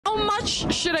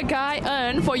much should a guy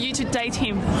earn for you to date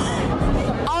him? Over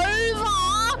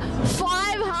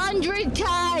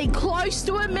 500k, close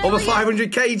to $1 million. Over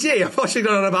 500k G? I thought she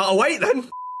got on about a weight then.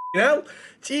 You know?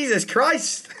 Jesus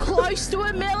Christ. Close to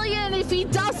 $1 million. If he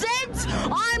doesn't,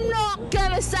 I'm not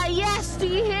gonna say yes. Do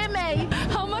you hear me?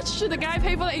 How much should a guy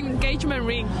pay for an engagement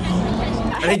ring?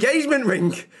 An engagement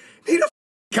ring? Need a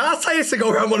car tyres to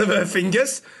go around one of her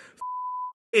fingers.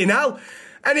 You know?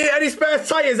 Any spare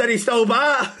tyres that he stole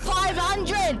back?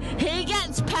 500. He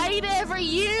gets paid every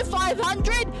year.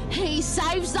 500. He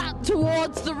saves that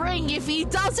towards the ring. If he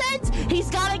doesn't,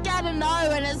 he's gonna get a no,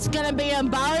 and it's gonna be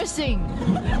embarrassing.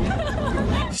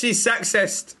 She's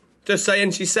sexist. Just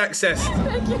saying, she's sexist.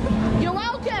 You're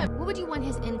welcome. What would you want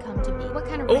his income to be? What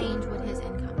kind of range would his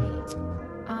income be?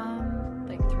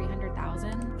 Like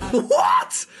 300,000.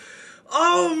 What?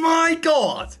 Oh my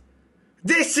God.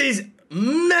 This is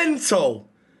mental.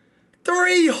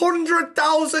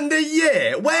 300,000 a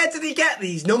year. Where did he get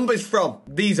these numbers from?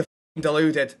 These are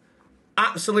deluded.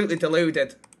 Absolutely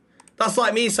deluded. That's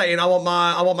like me saying I want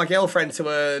my girlfriend to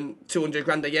earn 200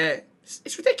 grand a year.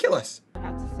 It's ridiculous.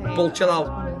 Bull, chill out.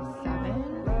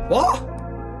 What?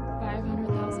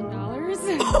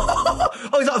 $500,000.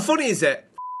 Oh, is that funny, is it?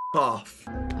 Off.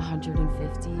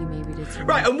 150, maybe to 200.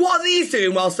 Right, and what are these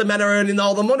doing whilst the men are earning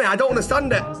all the money? I don't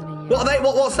understand it. What are they?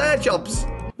 What's their jobs?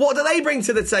 What do they bring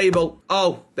to the table?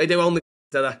 Oh, they do only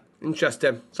do they?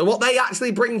 Interesting. So what they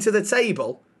actually bring to the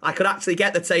table, I could actually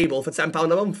get the table for £10 a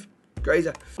month.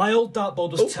 Crazy. My old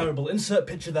dartboard was terrible. Insert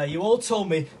picture there. You all told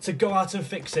me to go out and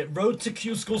fix it. Road to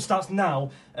Q School starts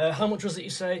now. How much was it, you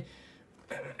say?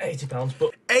 £80,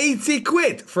 but... 80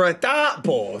 quid for a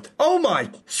dartboard? Oh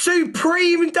my.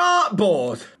 Supreme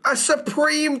dartboard. A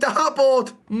supreme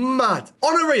dartboard. Mad.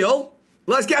 On a reel,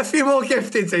 let's get a few more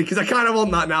giftings in, because I kind of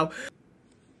want that now.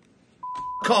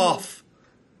 Off.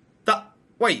 That...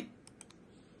 Wait.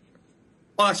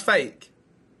 Oh, that's fake.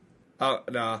 Oh,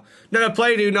 nah. No,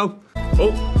 play do, no.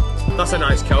 Oh, that's a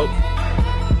nice coat.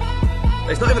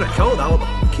 It's not even a coat, that one.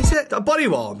 Is it? A body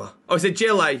warmer? Oh, is it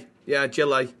Gillet? Yeah,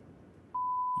 Gillet.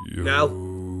 No.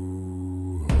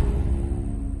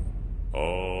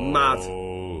 Mad.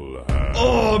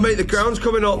 Oh, mate, the ground's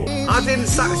coming up. Adding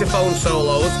saxophone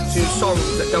solos to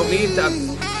songs that don't need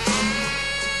them.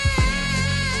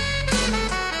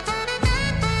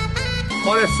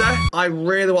 Honestly, I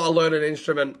really want to learn an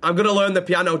instrument. I'm going to learn the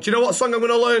piano. Do you know what song I'm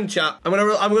going to learn, chat? I'm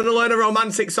going to learn a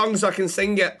romantic song so I can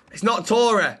sing it. It's not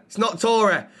Tory. It's not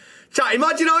Tory. Chat,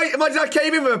 imagine I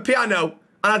came in with a piano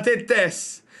and I did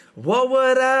this. What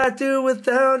would I do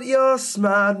without your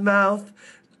smart mouth?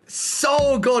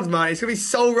 So good, man. It's going to be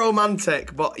so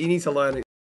romantic, but you need to learn it.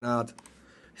 Hard.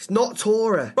 It's not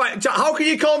Tory. Right, chat, how can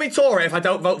you call me Tory if I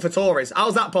don't vote for Tories?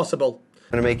 How's that possible?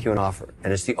 I'm going to make you an offer,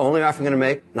 and it's the only offer I'm going to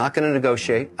make. Not going to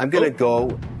negotiate. I'm going to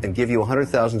go and give you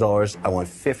 $100,000. I want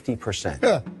 50%.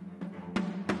 Yeah.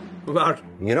 Mad.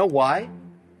 You know why?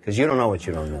 Because you don't know what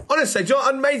you don't know. Honestly, do you know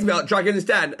what amazed me about Dragon's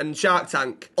Den and Shark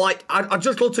Tank? Like, I'd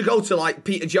just love to go to, like,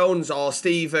 Peter Jones or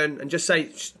Stephen and just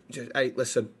say, hey,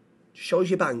 listen, just show us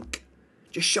your bank.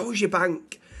 Just show us your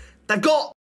bank. They've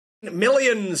got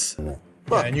millions. Yeah,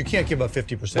 and you can't give up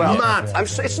 50%. Well, mad.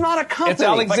 It's not a company. It's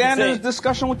Alexander's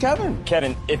discussion with Kevin.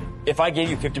 Kevin, if I gave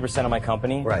you 50% of my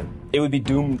company, right, it would be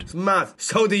doomed. It's mad.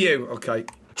 So do you. Okay.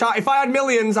 Chat, if I had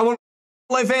millions, I wouldn't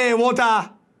live here, would I?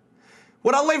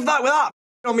 Would I live that with that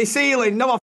on my ceiling? No,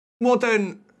 I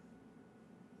wouldn't.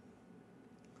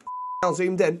 I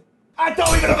zoomed in. I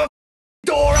don't even have a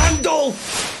door handle.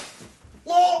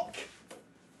 Look.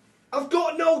 I've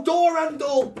got no door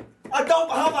handle. I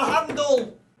don't have a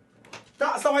handle.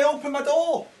 That's how I open my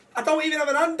door. I don't even have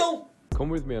an handle. Come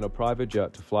with me on a private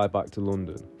jet to fly back to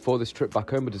London. For this trip back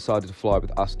home, I decided to fly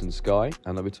with Aston Sky,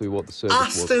 and let me tell you what the service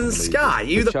was. Aston Sky?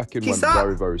 The check-in went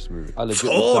very, very smooth. I legit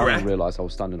looked down and realised I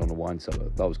was standing on a wine cellar.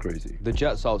 That was crazy. The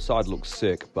jets outside looked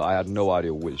sick, but I had no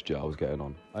idea which jet I was getting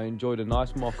on. I enjoyed a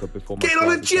nice mock-up before my Getting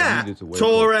on a jet?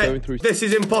 Tory, this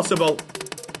is impossible.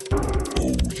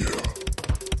 Oh, yeah.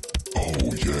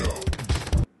 Oh,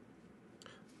 yeah.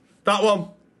 That one.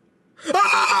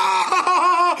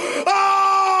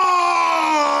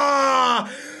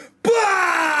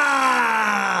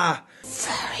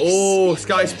 Oh,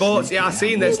 Sky Sports. Yeah, I've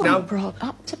seen this now. Brought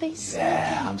up to be sneaky.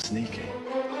 Yeah, I'm sneaky.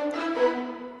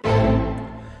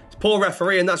 It's poor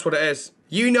referee, and that's what it is.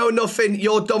 You know nothing,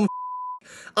 you're dumb.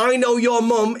 I know your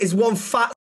mum is one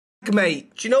fat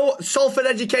mate. Do you know what? Salford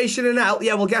Education and Health?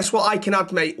 Yeah, well, guess what I can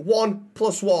add, mate? 1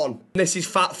 + 1. This is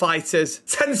Fat Fighters.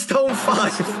 10 stone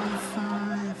 5.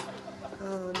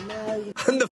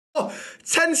 And the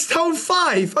 10 stone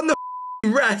 5 and the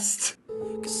rest.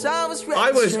 I was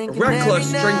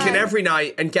reckless, drinking every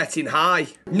night and getting high.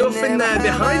 Nothing there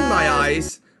behind my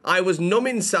eyes. I was numb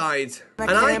inside.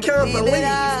 And I can't believe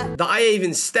that I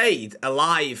even stayed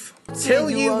alive. Till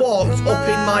you walked up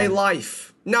in my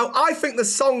life. Now, I think the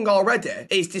song already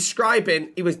is describing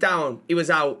he was down, he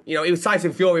was out, you know, he was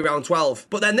Tyson Fury round 12.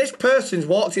 But then this person's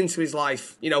walked into his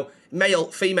life, you know, male,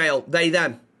 female, they,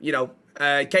 them, you know,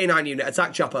 K9 unit,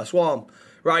 attack chopper, swarm,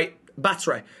 right,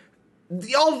 battery.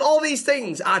 All these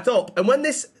things add up. And when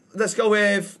this, let's go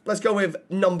with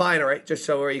non-binary, just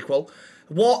so we're equal,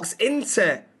 walks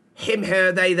into him,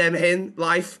 her, they, them, him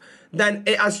life, then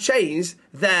it has changed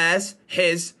theirs,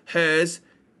 his, hers,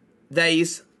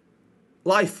 they's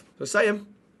life. So say him.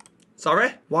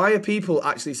 Sorry? Why are people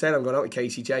actually saying I'm going out with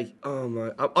KCJ? Oh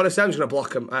my. Honestly, I'm just going to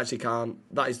block them. I actually can't.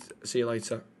 That is, see you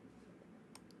later.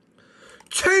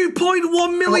 2.1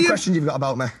 million! What questions you've got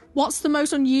about me? What's the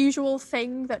most unusual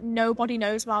thing that nobody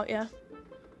knows about you?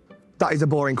 That is a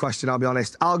boring question, I'll be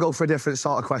honest. I'll go for a different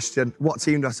sort of question. What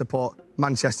team do I support?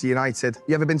 Manchester United.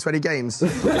 You ever been to any games?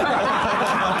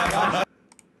 That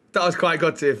was quite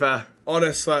good, to be fair.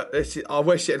 Honestly, I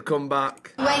wish it had come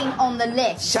back. You ain't on the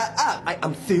list. Shut up! I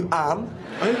am Sue Ann.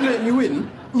 I ain't letting you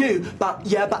in. No, but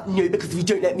no, because if you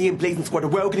don't let me in, Blazing Squad are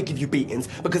well going to give you beatings,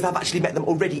 because I've actually met them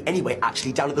already anyway,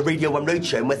 actually, down at the Radio 1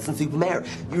 Roadshow in Weston-super-Mare.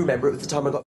 You remember, it was the time I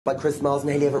got by Chris Miles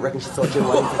and Haley Everett reckon she saw Joe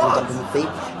Wellington jump in the sea.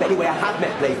 But anyway, I have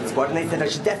met Blazing Squad, and they said I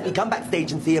should definitely come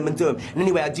backstage and see him and do him. And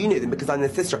anyway, I do know them because I'm their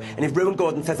sister. And if Rowan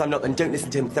Gordon says I'm not, then don't listen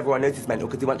to him, because everyone knows he's mental,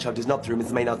 because he won't shove his knob through him as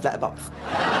the main old letterbox.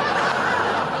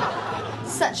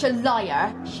 Such a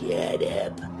liar. Shut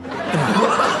up.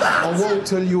 I won't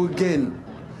tell you again.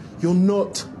 You're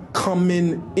not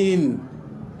coming in.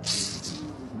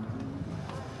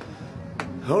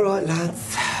 All right,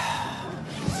 lads.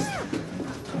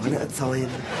 One at a time.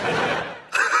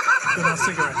 Get our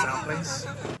cigarettes out, please.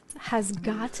 Has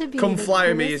got to be. Come Fly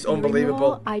With Me is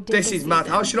unbelievable. This is mad.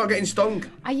 How's she not getting stung?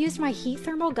 I used my heat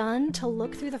thermal gun to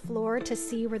look through the floor to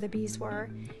see where the bees were.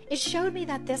 It showed me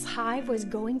that this hive was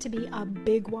going to be a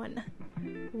big one.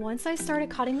 Once I started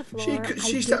cutting the floor,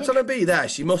 she stepped on a bee there.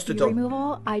 She must have done.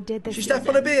 Removal, I did this. She stepped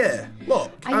on a bee here.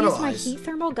 Look, I used my heat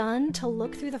thermal gun to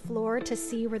look through the floor to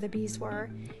see where the bees were.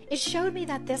 It showed me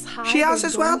that this hive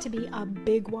was going to be a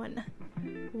big one.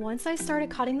 Once I started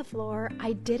cutting the floor,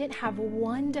 I didn't have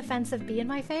one defensive bee in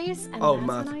my face, and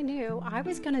that's when I knew I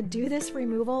was going to do this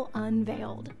removal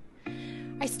unveiled.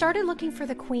 I started looking for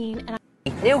the queen, and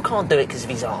Neil can't do it because of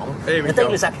his arm. The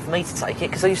dealer's happy for me to take it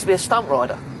because I used to be a stunt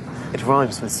rider. It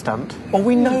rhymes with stunt. Well,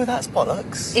 we know that's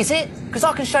bollocks. Is it? Because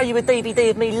I can show you a DVD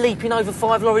of me leaping over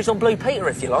 5 lorries on Blue Peter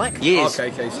if you like. Years.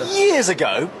 Okay, sir. Years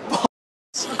ago?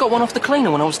 I got one off the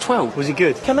cleaner when I was 12. Was he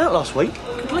good? Came out last week.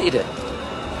 Completed it.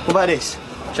 What about this?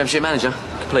 Championship manager.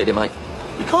 Completed it, mate.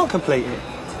 You can't complete it.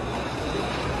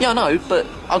 Yeah, I know, but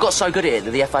I got so good at it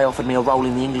that the FA offered me a role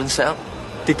in the England setup.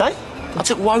 Did they? I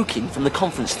took Woking from the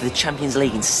conference to the Champions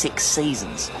League in 6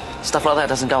 seasons. Stuff like that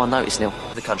doesn't go unnoticed, Neil.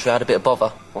 The country had a bit of bother.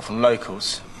 What, from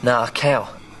locals? Nah, cow.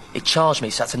 It charged me,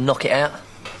 so I had to knock it out.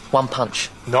 One punch.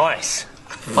 Nice.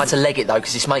 I had to leg it, though,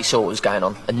 because this mate saw what was going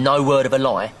on. And no word of a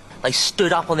lie, they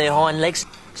stood up on their hind legs,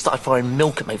 started firing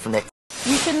milk at me from their...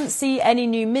 You shouldn't see any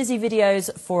new Mizzy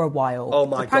videos for a while. Oh,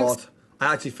 my God.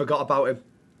 I actually forgot about him.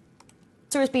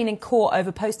 Has been in court over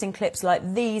posting clips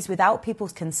like these without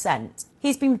people's consent.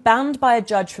 He's been banned by a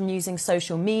judge from using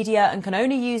social media and can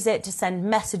only use it to send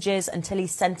messages until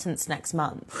he's sentenced next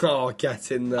month. Oh,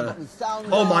 get in there.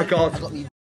 Oh my God. I got me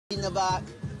in the back.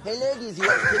 Hey ladies, you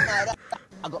watch Pimp My Ride?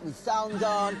 I got me sound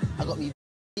on. I got me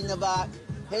in the back.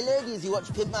 Hey ladies, you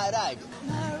watch Pimp My Ride?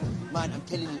 Man, I'm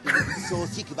telling you, it would be so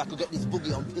sick if I could get this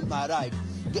boogie on Pimp My Ride.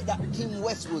 Get that Kim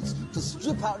Westwoods to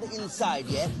strip out the inside,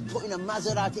 yeah? Put in a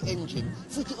Maserati engine,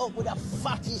 fit it up with the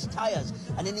fattest tyres,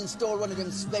 and then install one of them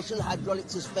special hydraulic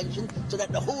suspension so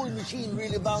that the whole machine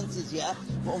really bounces, yeah?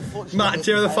 But unfortunately... Matt,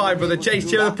 cheer of the 5, brother. Chase,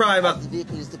 cheer of the primer. The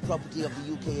vehicle is the property of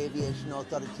the UK Aviation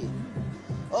Authority.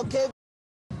 Okay,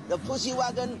 the pussy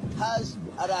wagon has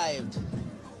arrived.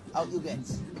 Out you get.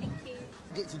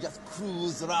 Get to just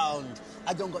cruise around.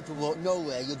 I don't got to walk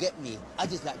nowhere, you get me? I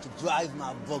just like to drive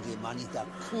my buggy, man. It's the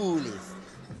coolest.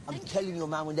 I'm telling you,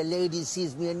 man, when the ladies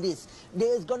sees me in this,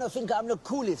 they're gonna think I'm the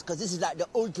coolest, because this is like the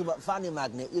ultimate fanny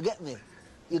magnet. You get me?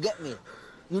 You get me?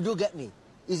 You do get me.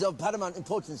 It's of paramount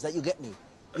importance that you get me.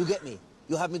 You get me?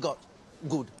 You have me got.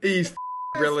 Good. He's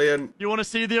brilliant. You want to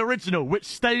see the original, which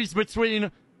stays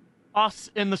between us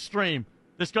in the stream.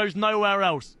 This goes nowhere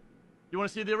else. You want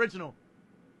to see the original?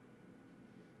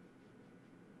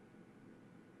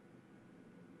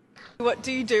 What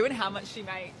do you do and how much do you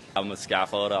make? I'm a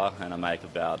scaffolder and I make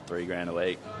about $3 grand a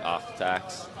week after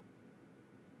tax.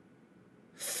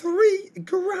 3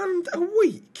 grand a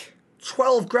week?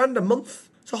 12 grand a month?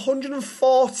 It's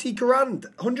 140 grand.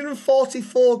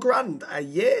 144 grand a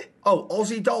year? Oh,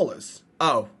 Aussie dollars?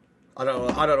 Oh. I don't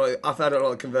know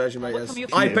what the conversion rate is.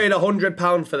 I paid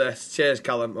 £100 for this. Cheers,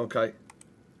 Callum. Okay.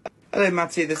 Hello,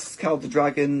 Matty. This is Cal the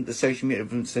Dragon, the social media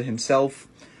influencer himself.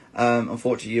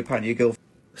 Unfortunately, apparently your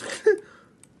girlfriend...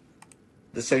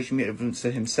 the social media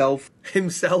influencer himself.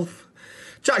 Himself?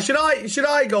 Chat, should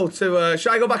I go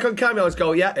back on camera? Let's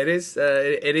go. Yeah, it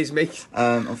is me.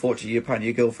 Unfortunately, apparently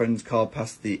your girlfriend's car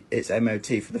passed its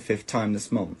MOT for the 5th time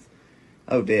this month.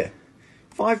 Oh dear.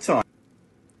 5 times.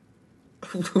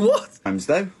 What? Times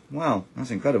though. Wow, that's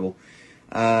incredible.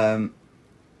 Yeah.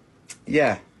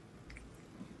 Yeah,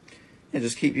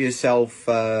 just keep yourself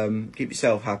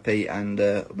happy and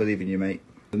believe in you, mate.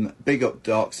 Big up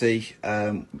Darksy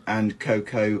and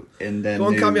Coco in their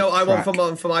new cameo. I track,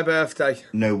 want for my birthday.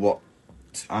 Know what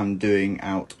I'm doing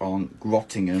out on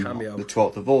Grottingham the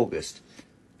 12th of August.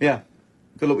 Yeah,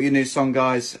 good luck with your new song,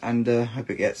 guys, and hope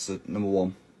it gets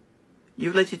 #1. You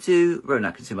related to Rowan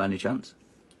Atkinson by any chance?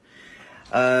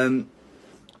 I've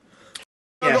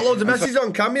got loads of messages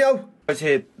on Cameo. I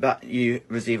hear that you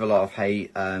receive a lot of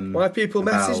hate. Why people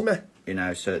message me? You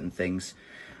know, certain things.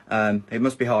 It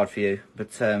must be hard for you,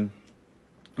 but you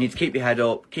need to keep your head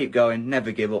up, keep going,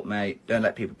 never give up, mate. Don't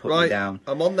let people put you down.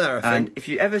 I'm on there, I think. And if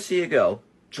you ever see a girl,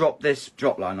 drop this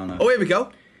drop line on her. Oh, here we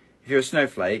go. If you're a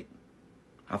snowflake,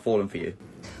 I've fallen for you.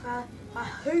 I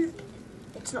hope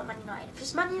it's not Man United. If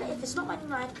it's not Man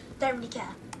United, don't really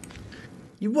care.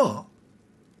 You what?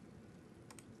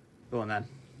 Go on then.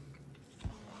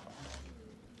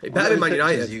 It better be Man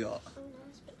United. You got?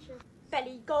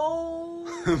 Belly goal.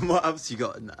 What else you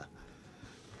got in there?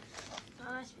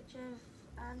 Nice picture of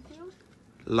Anfield.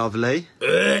 Lovely.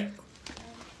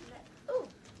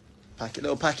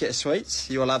 Little packet of sweets.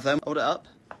 You all have them. Hold it up.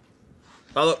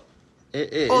 Oh, look.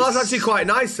 It is. Oh, that's actually quite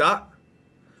nice, that.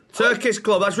 Turkish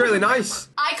club, that's really nice.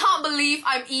 I can't believe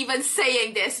I'm even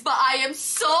saying this, but I am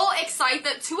so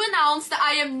excited to announce that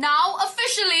I am now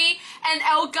officially an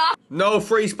Elga. No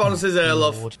free sponsors here,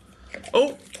 love.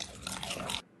 Oh.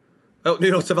 Oh,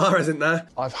 Nuno Tavares in there.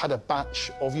 I've had a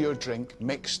batch of your drink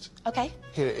mixed. Okay.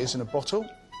 Here it is in a bottle.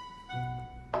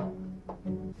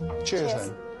 Cheers.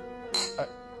 Then.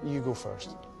 You go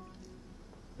first.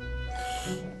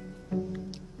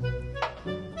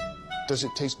 Does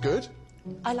it taste good?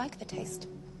 I like the taste.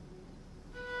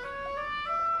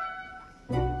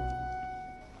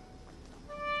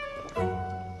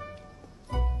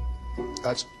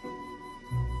 That's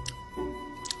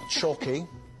chalky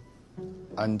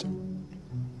and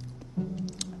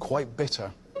quite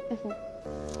bitter.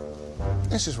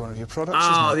 This is one of your products.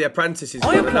 Ah, The Apprentice is.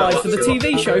 I applied for the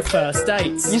TV show First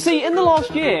Dates. You see, in the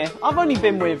last year, I've only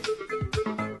been with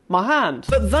my hand.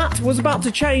 But that was about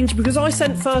to change because I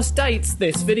sent First Dates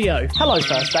this video. Hello,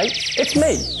 First Dates. It's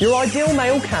me, your ideal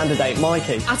male candidate,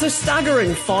 Mikey. At a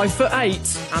staggering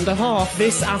 5'8.5",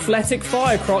 this athletic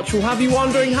firecrotch will have you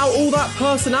wondering how all that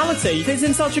personality fits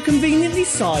in such a conveniently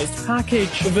sized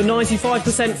package. With a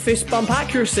 95% fist bump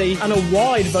accuracy and a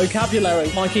wide vocabulary,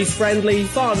 Mikey's friendly,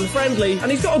 fun, friendly, and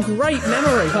he's got a great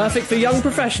memory. Perfect for young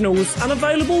professionals and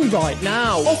available right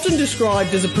now. Often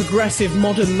described as a progressive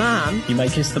modern man, you may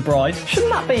kiss the bride.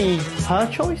 Shouldn't that be her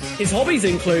choice? His hobbies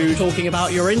include talking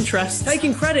about your interests,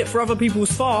 taking credit for other people's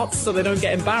farts so they don't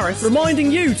get embarrassed,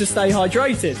 reminding you to stay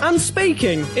hydrated, and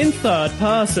speaking in third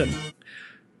person.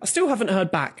 I still haven't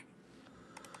heard back.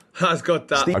 That's got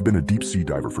that. I've been a deep sea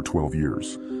diver for 12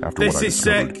 years. After This what I is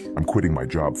discovered, sick. I'm quitting my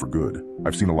job for good.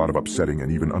 I've seen a lot of upsetting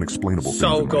and even unexplainable things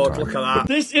So in my good, time. look at that.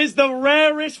 This is the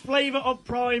rarest flavour of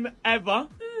Prime ever,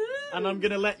 and I'm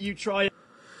going to let you try it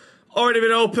Already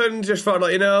been opened, just thought I'd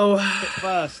let you know.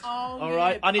 first.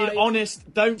 Alright? I need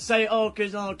honest, don't say,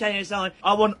 because KSI.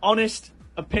 I want honest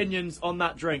opinions on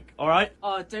that drink, alright?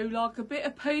 I do like a bit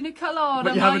of pina colada,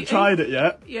 But you haven't matey. tried it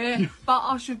yet? Yeah, but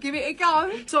I should give it a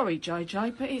go. Sorry,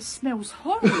 JJ, but it smells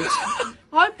horrid. I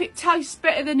hope it tastes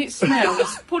better than it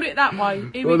smells. Put it that way.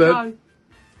 Here we Well go.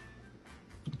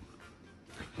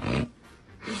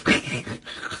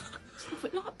 It's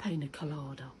nothing like pina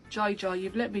colada. JJ,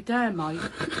 you've let me down, mate.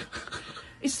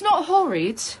 It's not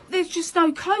horrid. There's just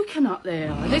no coconut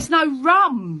there. There's no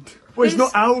rum. Well, it's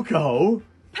not alcohol.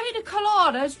 Pina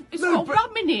colada, it's got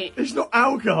rum in it. It's not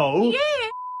alcohol. Yeah.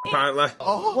 Apparently.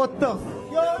 Oh, what the?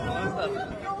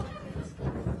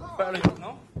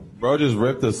 Bro just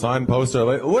ripped the sign poster.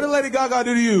 Like, what did Lady Gaga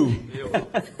do to you?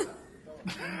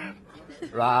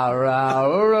 Rah, rah,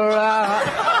 rah, rah.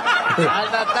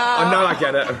 Oh, now I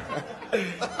get it.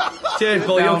 Cheers,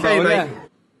 Paul. You okay, mate?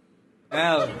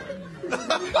 Well,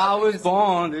 I was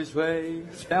born this way.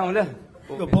 Down there.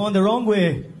 You're born the wrong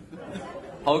way.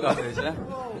 Hold on, please, yeah?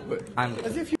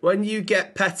 When you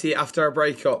get petty after a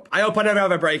breakup, I hope I never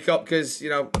have a breakup because, you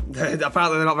know,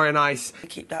 apparently they're not very nice.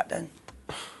 Keep that then.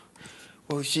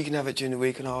 Well, she can have it during the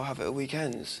week and I'll have it at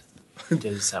weekends.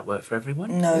 Does that work for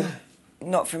everyone? No,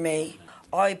 not for me.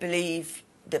 I believe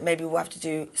that maybe we'll have to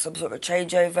do some sort of a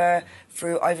changeover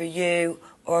through either you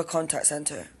or a contact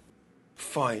centre.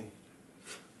 Fine.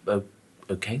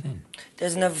 Okay then.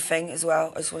 There's another thing as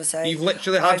well, I just want to say. You've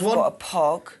literally had one? I've got a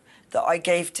pog that I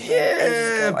gave to him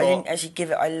ages ago. I didn't actually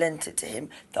give it, I lent it to him.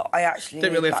 That I actually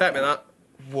didn't really affect me, that.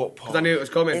 What pog? Because I knew it was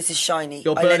coming. This is shiny.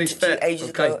 Your I lent birdie's it to you fit. ages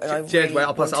ago and I Cheers, really mate.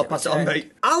 I'll pass it on,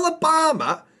 mate.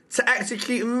 Alabama to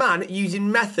execute a man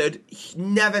using method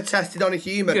never tested on a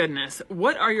human. Goodness,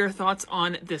 what are your thoughts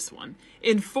on this one?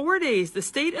 In 4 days, the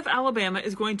state of Alabama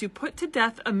is going to put to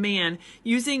death a man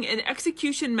using an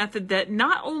execution method that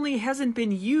not only hasn't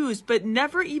been used, but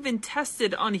never even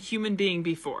tested on a human being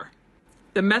before.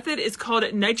 The method is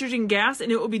called nitrogen gas,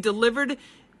 and it will be delivered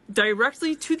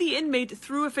directly to the inmate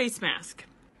through a face mask.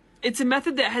 It's a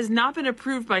method that has not been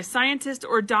approved by scientists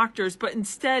or doctors, but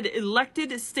instead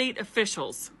elected state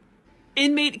officials.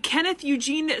 Inmate Kenneth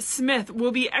Eugene Smith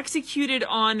will be executed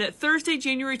on Thursday,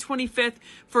 January 25th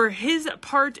for his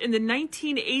part in the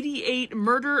 1988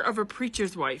 murder of a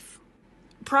preacher's wife.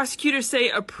 Prosecutors say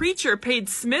a preacher paid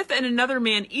Smith and another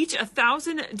man each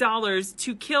 $1,000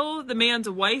 to kill the man's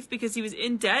wife because he was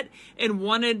in debt and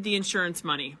wanted the insurance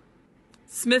money.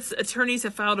 Smith's attorneys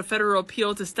have filed a federal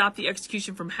appeal to stop the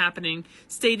execution from happening,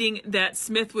 stating that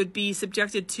Smith would be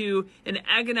subjected to an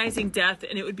agonizing death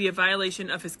and it would be a violation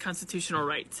of his constitutional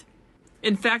right.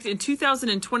 In fact, in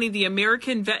 2020, the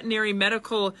American Veterinary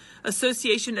Medical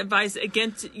Association advised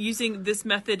against using this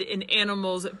method in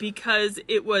animals because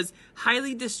it was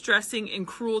highly distressing and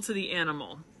cruel to the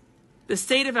animal. The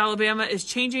state of Alabama is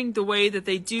changing the way that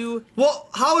they do... What?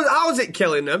 How is it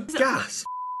killing them? Gas.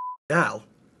 Hell.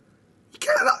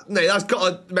 No, that's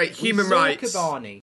got to make human rights. Kabani.